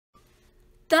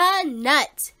The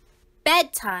Nuts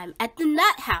Bedtime at the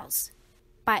Nut House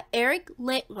by Eric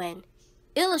Litwin,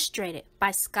 illustrated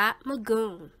by Scott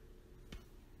Magoon.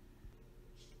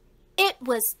 It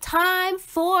was time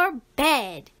for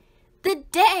bed. The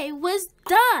day was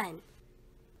done.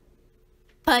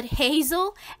 But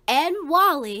Hazel and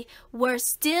Walley were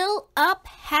still up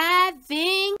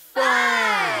having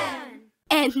fun.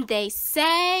 And they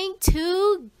sang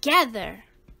together.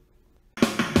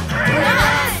 We're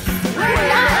nuts! We're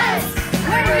nuts!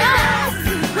 We're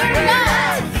nuts! We're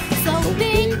nuts! So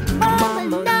big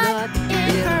Mama Nut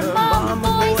in her mom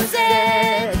voice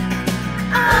said,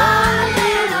 all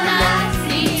little nuts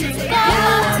need to go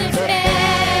up to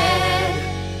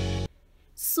bed.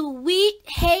 Sweet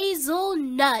Hazel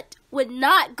Nut would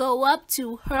not go up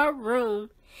to her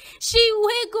room. She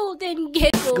wiggled and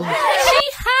giggled. She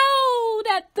howled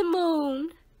at the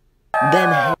moon.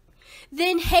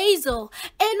 Then Hazel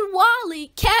and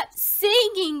Walley kept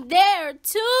singing their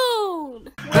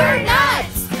tune. We're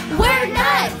nuts! We're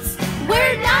nuts!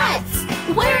 We're nuts!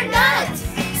 We're nuts!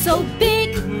 So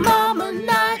big Mama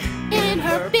Nut in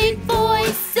her big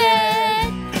voice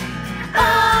said,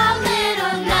 all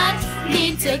little nuts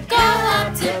need to go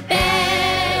up to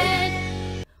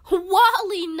bed.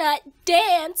 Walley Nut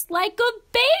danced like a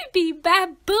baby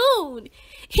baboon.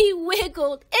 He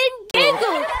wiggled and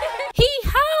giggled. He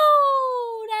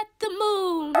howled at the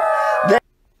moon.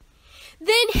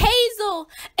 Then Hazel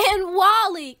and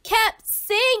Walley kept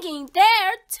singing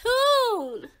their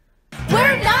tune.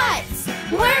 We're nuts!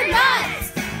 We're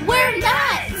nuts! We're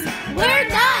nuts! We're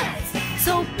nuts!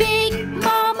 So big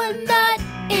Mama Nut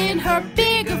in her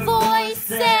bigger voice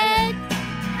said,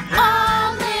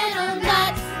 all little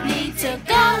nuts need to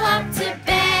go up to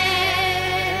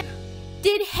bed.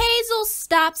 Did Hazel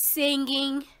stop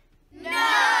singing?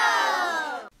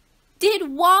 No!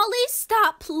 Did Walley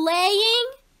stop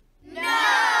playing?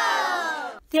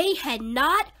 No! They had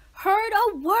not heard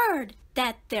a word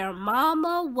that their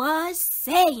mama was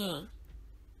saying.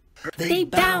 They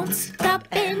bounced up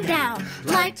and down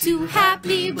like two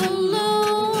happy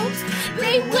balloons.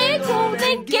 They wiggled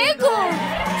and giggled.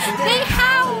 They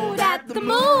howled at the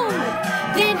moon.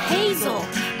 Then Hazel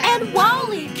and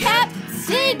Walley kept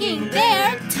singing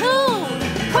their tune.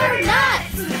 We're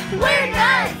nuts! We're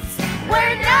nuts!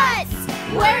 We're nuts!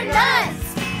 We're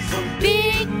nuts! So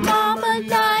big Mama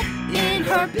Nut in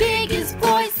her biggest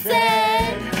voice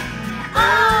said,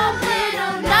 all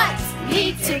little nuts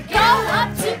need to go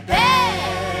up to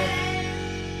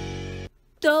bed.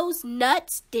 Those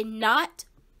nuts did not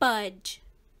budge.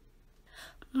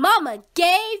 Mama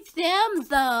gave them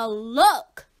the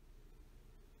look.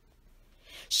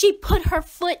 She put her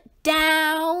foot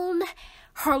down.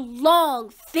 Her long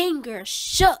fingers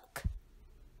shook.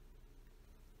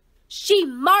 She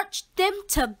marched them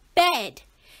to bed.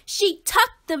 She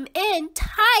tucked them in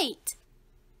tight.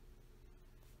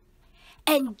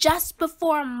 And just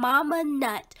before Mama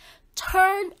Nut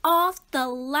turned off the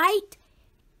light,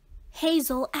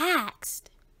 Hazel asked,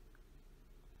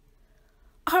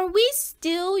 are we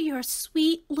still your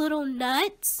sweet little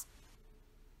nuts?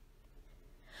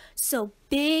 So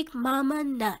big Mama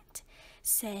Nut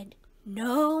said,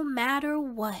 no matter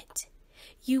what,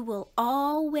 you will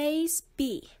always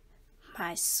be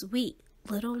my sweet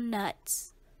little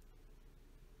nuts.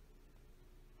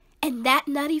 And that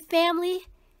nutty family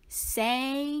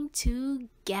sang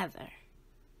together.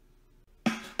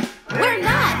 We're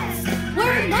nuts!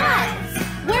 We're nuts!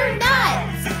 We're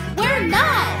nuts! We're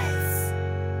nuts!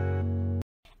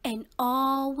 And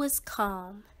all was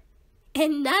calm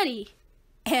and nutty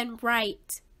and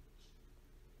right.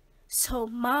 So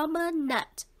Mama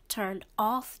Nut turned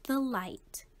off the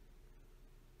light.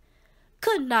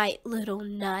 Good night, little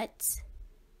nuts.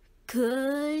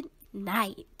 Good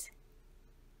night.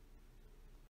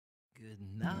 Good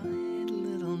night,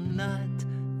 little nut.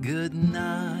 Good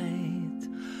night.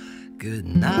 Good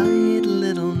night,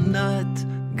 little nut.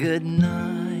 Good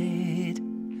night.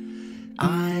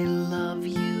 I love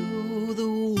you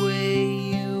the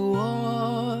way you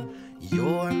are.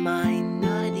 You're my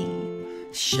nutty,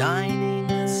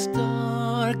 shining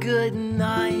star. Good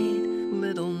night,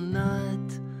 little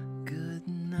nut. Good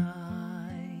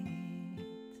night.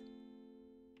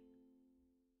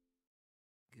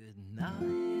 Good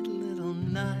night, little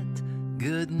nut.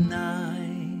 Good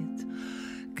night.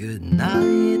 Good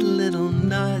night, little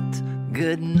nut.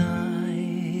 Good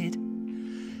night.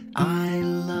 I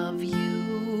love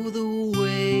you the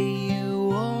way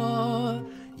you are.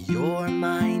 You're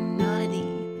my nutty,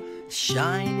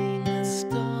 shining